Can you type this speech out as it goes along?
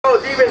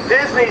even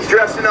Disney's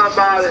dressing on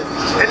modest.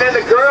 And then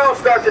the girls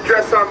start to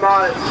dress on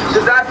modest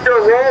because that's their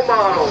role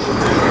model.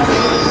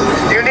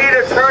 You need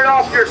to turn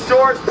off your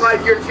source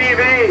like your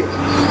TV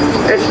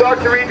and start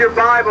to read your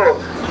Bible.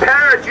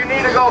 Parents, you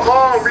need to go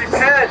home,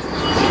 repent,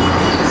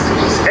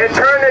 and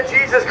turn to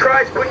Jesus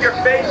Christ. Put your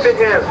faith in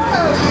Him.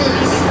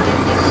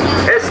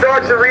 And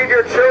start to read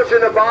your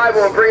children the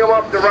Bible and bring them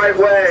up the right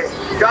way.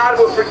 God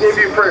will forgive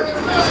you for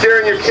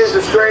steering your kids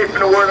astray from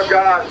the Word of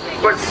God.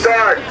 But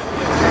start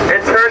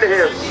and turn to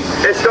Him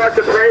and start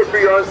to pray for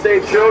your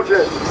unsaved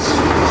children.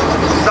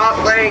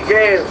 Stop playing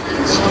games.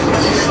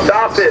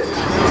 Stop it.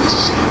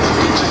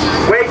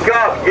 Wake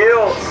up,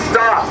 yield,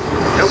 stop,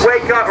 and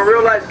wake up and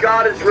realize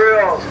God is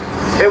real.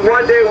 And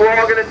one day we're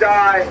all going to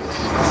die,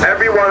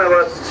 every one of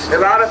us. A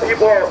lot of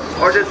people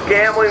are just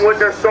gambling with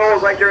their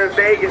souls like they're in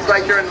Vegas,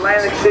 like they're in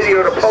Atlantic City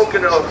or the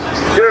Poconos.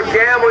 They're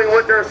gambling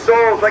with their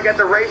souls like at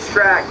the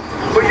racetrack.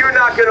 But you're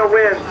not going to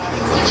win.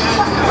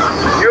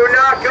 You're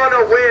not going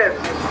to win.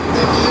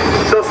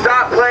 So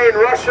stop playing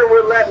Russian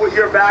roulette with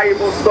your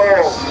valuable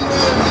soul.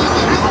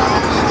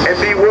 And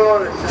be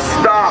willing to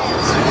stop,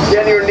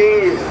 get on your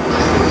knees,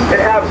 and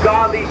have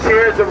godly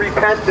tears of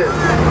repentance.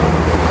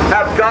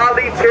 Have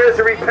godly tears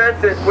of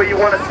repentance where you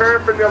want to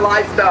turn from your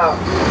lifestyle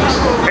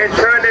and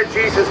turn to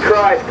Jesus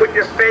Christ. Put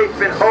your faith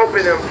and hope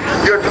in Him,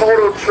 your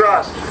total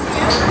trust.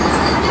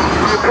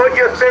 You put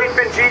your faith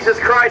in Jesus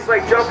Christ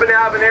like jumping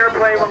out of an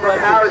airplane with a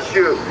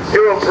parachute.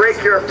 It will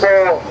break your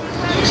fall.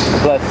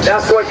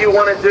 That's what you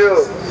want to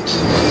do.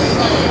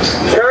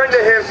 Turn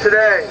to Him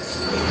today.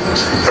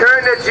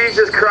 Turn to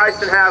Jesus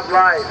Christ and have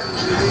life.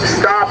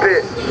 Stop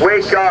it.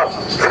 Wake up.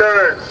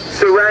 Turn.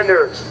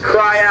 Surrender.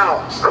 Cry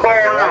out. Call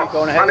out.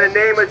 On the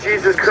name of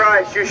Jesus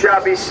Christ, you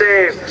shall be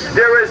saved.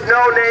 There is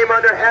no name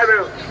under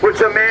heaven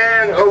which a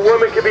man or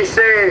woman can be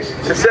saved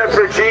except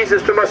for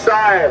Jesus the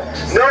Messiah.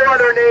 No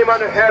other name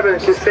under heaven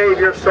can save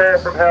your soul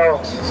from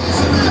hell.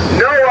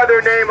 No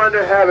other name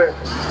under heaven.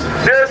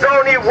 There's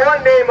only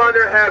one name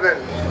under heaven.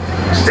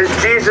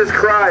 It's Jesus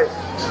Christ.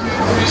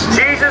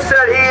 Jesus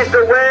said He is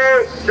the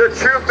way, the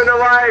truth, and the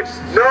life.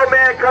 No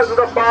man comes to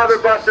the Father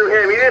but through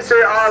Him. He didn't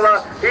say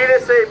Allah. He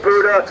didn't say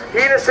Buddha. He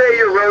didn't say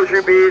your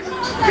rosary beads.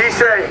 He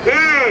said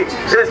He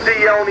is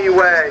the only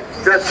way,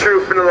 the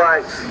truth, and the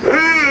life.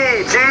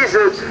 He,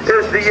 Jesus,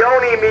 is the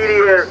only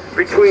mediator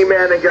between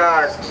man and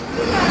God.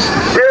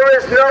 There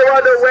is no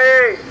other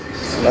way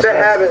to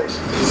heaven.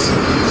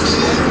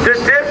 The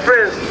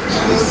difference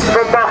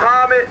from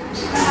Muhammad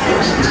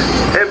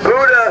and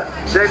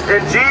Buddha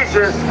and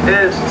Jesus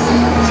is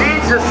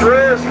Jesus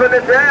rose from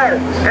the dead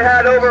and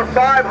had over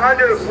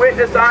 500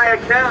 witness eye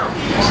accounts.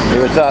 Hey,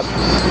 what's up?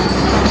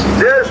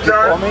 There's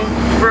none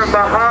for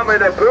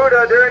Muhammad and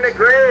Buddha. They're in the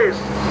grave.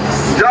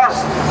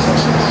 Dust.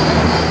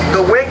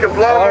 The wind can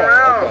blow them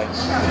around.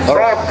 It's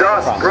all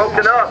dust,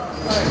 broken up.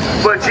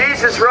 But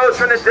Jesus rose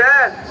from the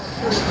dead.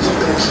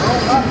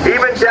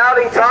 Even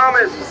doubting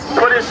Thomas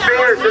put his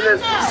fingers in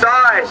his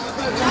side,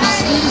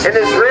 in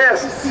his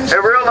wrist,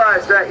 and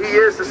realized that He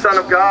is the Son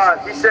of God.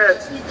 He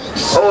said,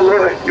 "Oh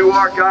Lord, you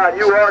are God.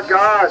 You are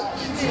God.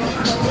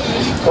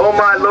 Oh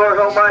my Lord,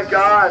 oh my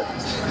God."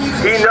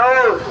 He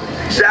knows.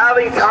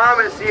 Doubting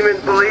Thomas even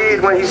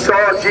believed when he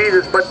saw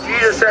Jesus, but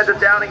Jesus said to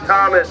doubting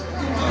Thomas,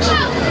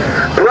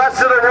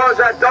 "Blessed are the ones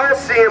that don't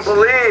see and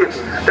believe,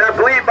 that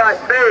believe by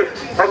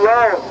faith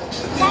alone."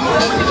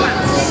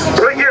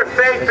 Put your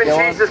faith in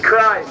Jesus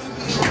Christ.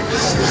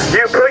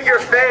 You put your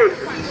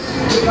faith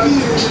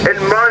in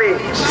money,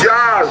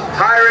 job,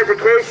 higher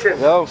education,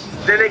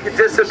 then it can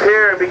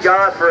disappear and be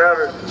gone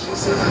forever.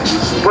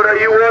 But are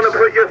you willing to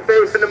put your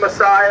faith in the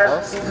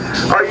Messiah?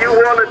 Are you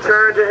willing to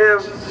turn to Him?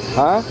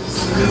 Huh?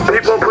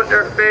 People put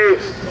their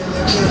faith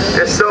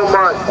in so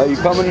much. Are you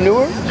coming to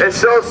Newark? It's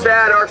so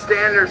sad our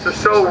standards are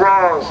so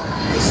wrong.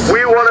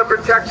 We want to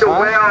protect the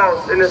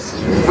whales, and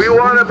we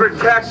want to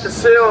protect the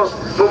seals,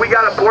 but we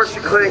got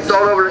abortion clinics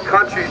all over the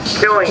country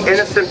killing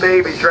innocent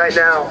babies right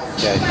now.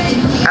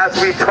 As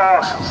we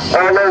talk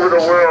all over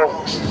the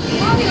world.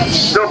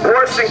 The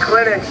abortion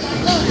clinics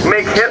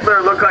make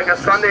Hitler look like a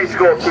Sunday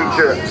school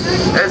teacher.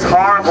 It's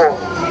horrible.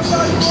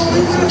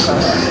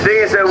 The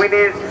thing is that we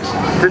need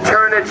to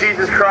turn to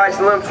Jesus Christ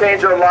and let Him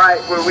change our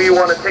life, where we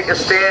want to take a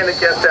stand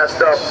against that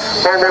stuff.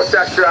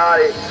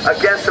 Homosexuality,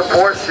 against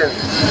abortion,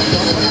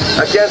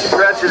 against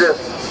prejudice.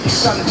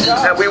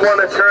 And we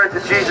want to turn to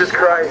Jesus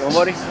Christ.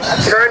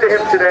 Turn to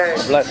Him today.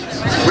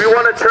 We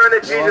want to turn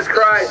to Jesus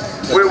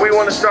Christ, where we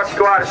want to start to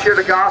go out and share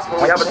the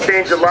gospel. We have a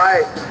change of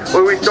life,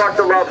 where we start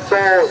to love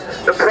souls.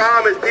 The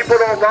problem is people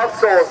don't love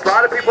souls. A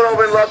lot of people don't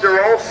even love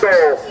their own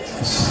soul.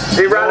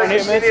 They rather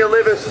continue to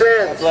live in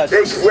sin.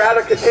 They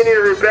rather continue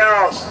to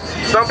rebel.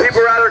 Some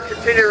people rather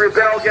continue to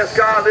rebel against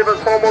God, live as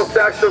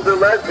homosexuals and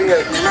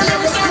lesbians.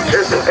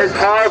 It's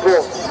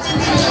horrible.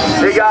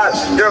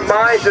 Their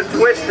minds are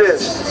twisted.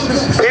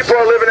 People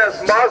are living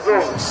as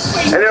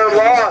Muslims and they're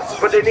lost,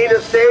 but they need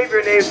a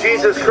Savior named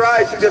Jesus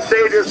Christ who can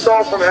save your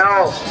soul from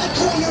hell.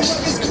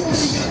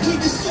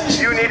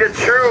 You need a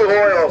true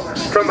oil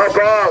from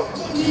above,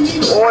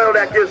 the oil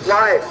that gives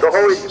life, the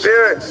Holy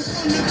Spirit.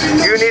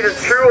 You need a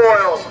true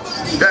oil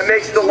that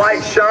makes the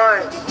light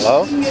shine.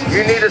 Hello?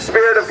 You need the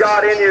Spirit of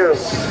God in you.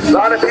 A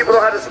lot of people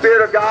don't have the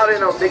Spirit of God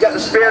in them. They got the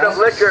spirit of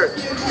liquor.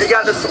 They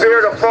got the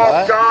spirit of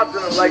false gods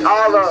in them, like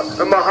Allah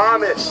and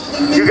Muhammad.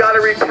 You got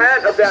to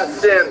repent of that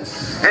sin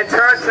and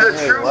turn to the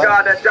true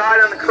God that died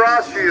on the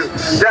cross for you,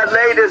 that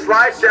laid his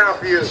life down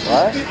for you.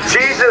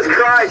 Jesus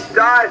Christ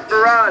died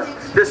for us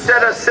to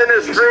set us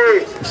sinners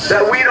free,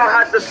 that we don't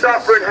have to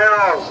suffer in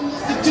hell.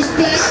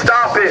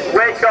 Stop it.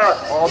 Wake up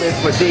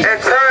and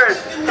turn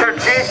to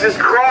Jesus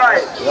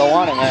Christ. You don't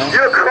want it, man.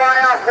 You cry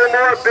out for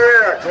more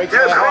beer.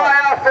 You cry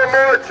out for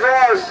more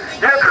drugs.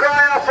 You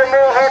cry out for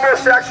more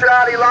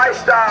homosexuality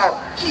lifestyle.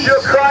 You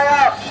cry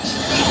out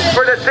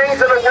for the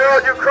things of the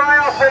world. You cry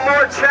out for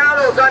more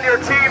channels on your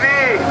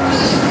TV.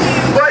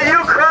 But you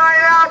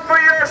crying out for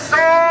your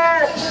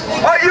soul?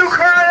 Are you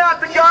crying out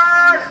to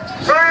God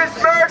for his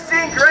mercy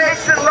and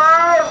grace and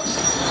love?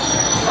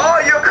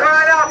 Oh, you're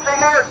crying out for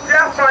more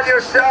death on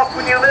yourself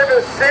when you live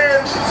in sin.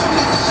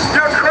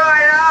 You're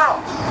crying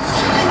out.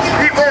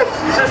 People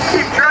just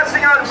keep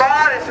dressing on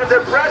bodies with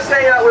their breasts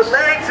hanging out with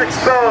legs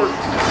exposed.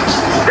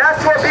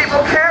 That's what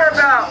people care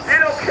about. They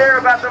don't care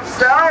about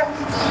themselves.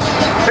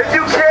 If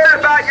you cared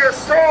about your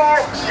soul,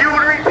 you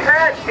would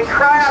repent and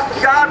cry out to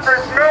God for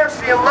his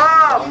mercy and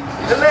love.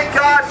 And let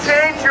God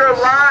change your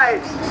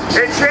life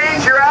and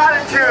change your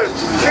attitude,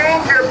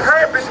 change your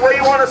purpose, where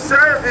you want to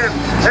serve him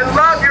and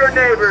love your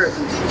neighbor.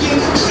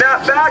 Now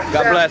back to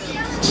God bless.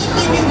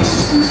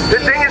 The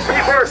thing is,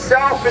 people are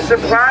selfish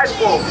and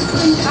prideful.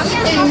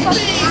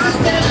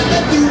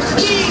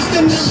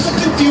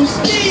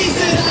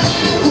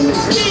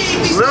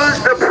 Lose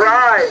the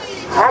pride.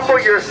 Humble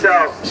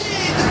yourself.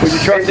 Would you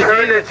trust and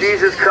turn in to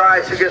Jesus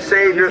Christ, who can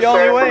save your the soul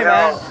only way, from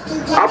hell.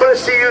 I'm going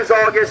to see you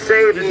all get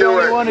saved in Newark. You're the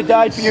only one who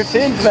died for your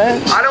sins,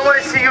 man. I don't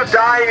want to see you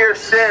die in your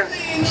sin.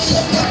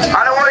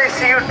 I don't want to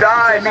see you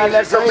die being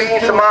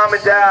disobedient to mom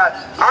and dad.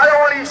 I don't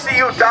want to see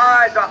you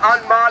die as an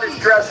unmodest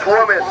dressed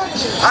woman.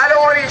 I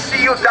don't want to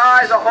see you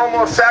die as a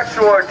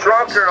homosexual or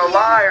drunkard or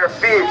liar or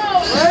thief.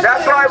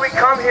 That's why we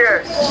come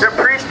here to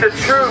preach the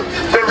truth,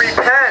 to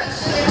repent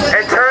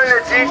and turn to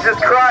Jesus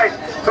Christ,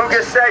 who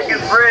can set you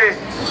free.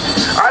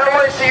 I don't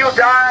want to see you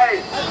die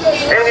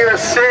in your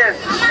sin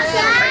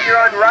and your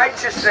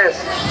unrighteousness.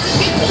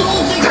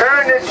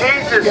 Turn to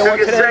Jesus, who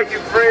can set you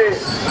free.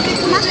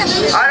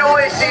 I don't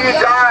want to see you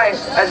die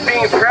as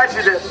being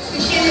prejudiced.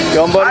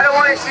 I don't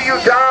want to see you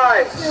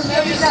die.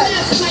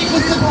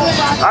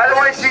 I don't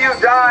want to see you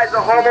die as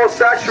a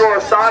homosexual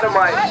or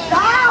sodomite.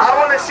 I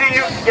want to see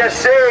you get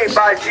saved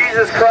by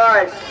Jesus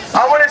Christ.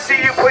 I want to see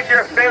you put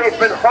your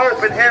faith and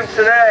hope in him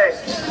today.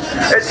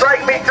 It's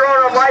like me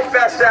throwing a life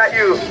vest at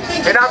you,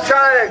 and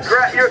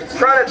you're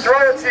trying to throw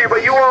it to you,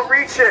 but you won't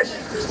reach it.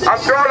 I'm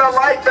throwing a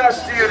life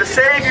vest to you to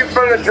save you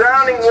from the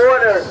drowning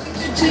water.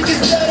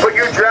 But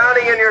you're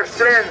drowning in your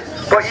sin.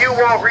 But you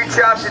won't reach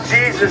out to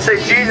Jesus and say,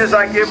 Jesus,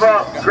 I give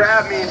up.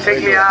 Grab me and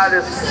take me out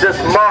of this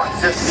muck,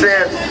 this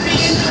sin.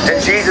 And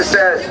Jesus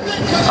says,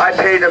 I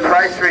paid the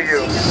price for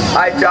you.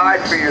 I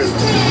died for you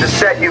to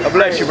set you free. God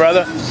bless you,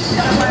 brother.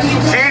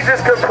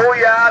 Jesus can pull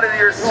you out of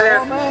your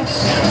sin.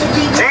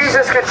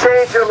 Jesus can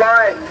change your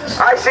life.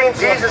 I seen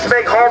Jesus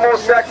make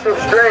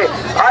homosexuals straight.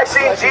 I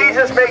seen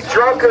Jesus make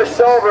drunkards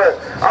sober.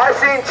 I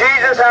seen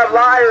Jesus have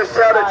liars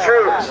tell the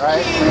truth.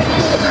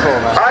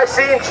 I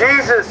seen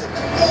Jesus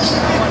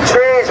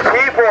change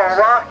people and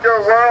rock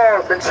their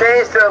worlds and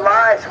change their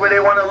lives where they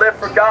want to live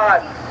for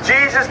God.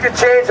 Jesus can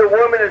change a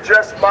woman to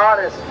dress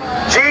modest.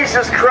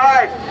 Jesus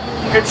Christ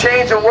can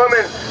change a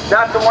woman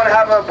not to want to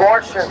have an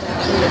abortion.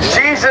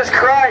 Jesus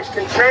Christ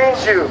can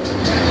change you.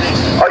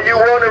 Are you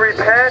willing to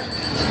repent?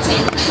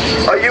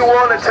 Are you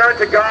willing to turn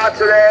to God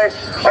today?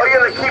 Are you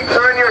going to keep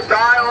turning your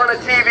dial on the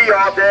TV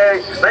all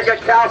day like a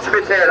couch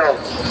potato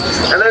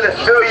and let it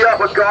fill you up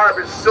with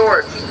garbage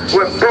sorts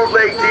with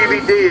bootleg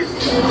DVDs?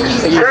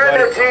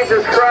 Turn to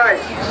Jesus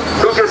Christ,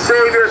 who can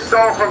save your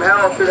soul from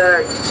hell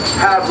today.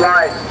 Have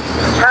life.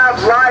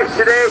 Have life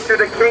today through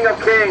the King of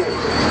Kings.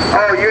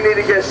 Oh, you need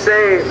to get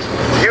saved.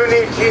 You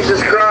need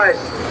Jesus Christ.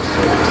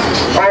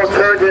 Oh,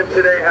 turn to him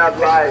today, have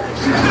life.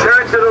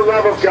 Turn to the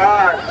love of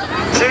God.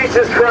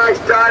 Jesus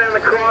Christ died on the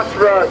cross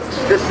for us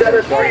to set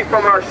us free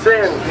from our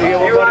sins.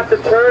 You have to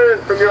turn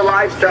from your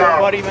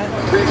lifestyle.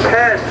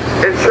 Repent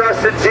and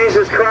trust in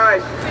Jesus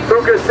Christ,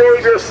 who can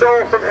save your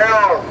soul from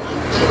hell.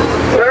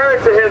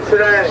 Turn to him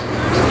today.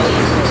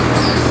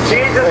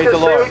 Jesus can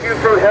save you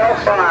from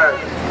hellfire.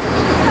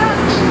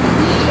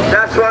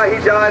 That's why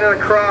he died on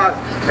the cross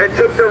and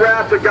took the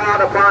wrath of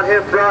God upon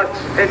him for us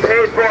and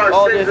paid for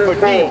our sins in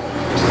full.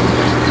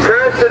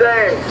 Turn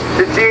today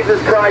to Jesus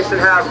Christ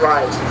and have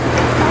life.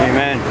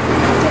 Amen.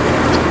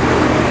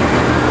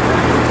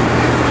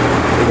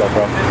 Here you go,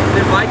 bro.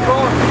 Did Mike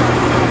call?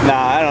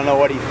 Nah, I don't know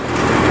what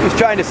he's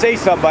trying to say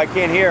something, but I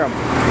can't hear him.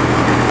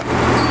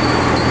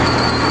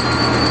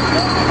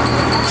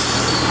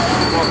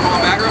 Want to call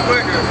back real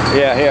quick? Or?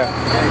 Yeah, here.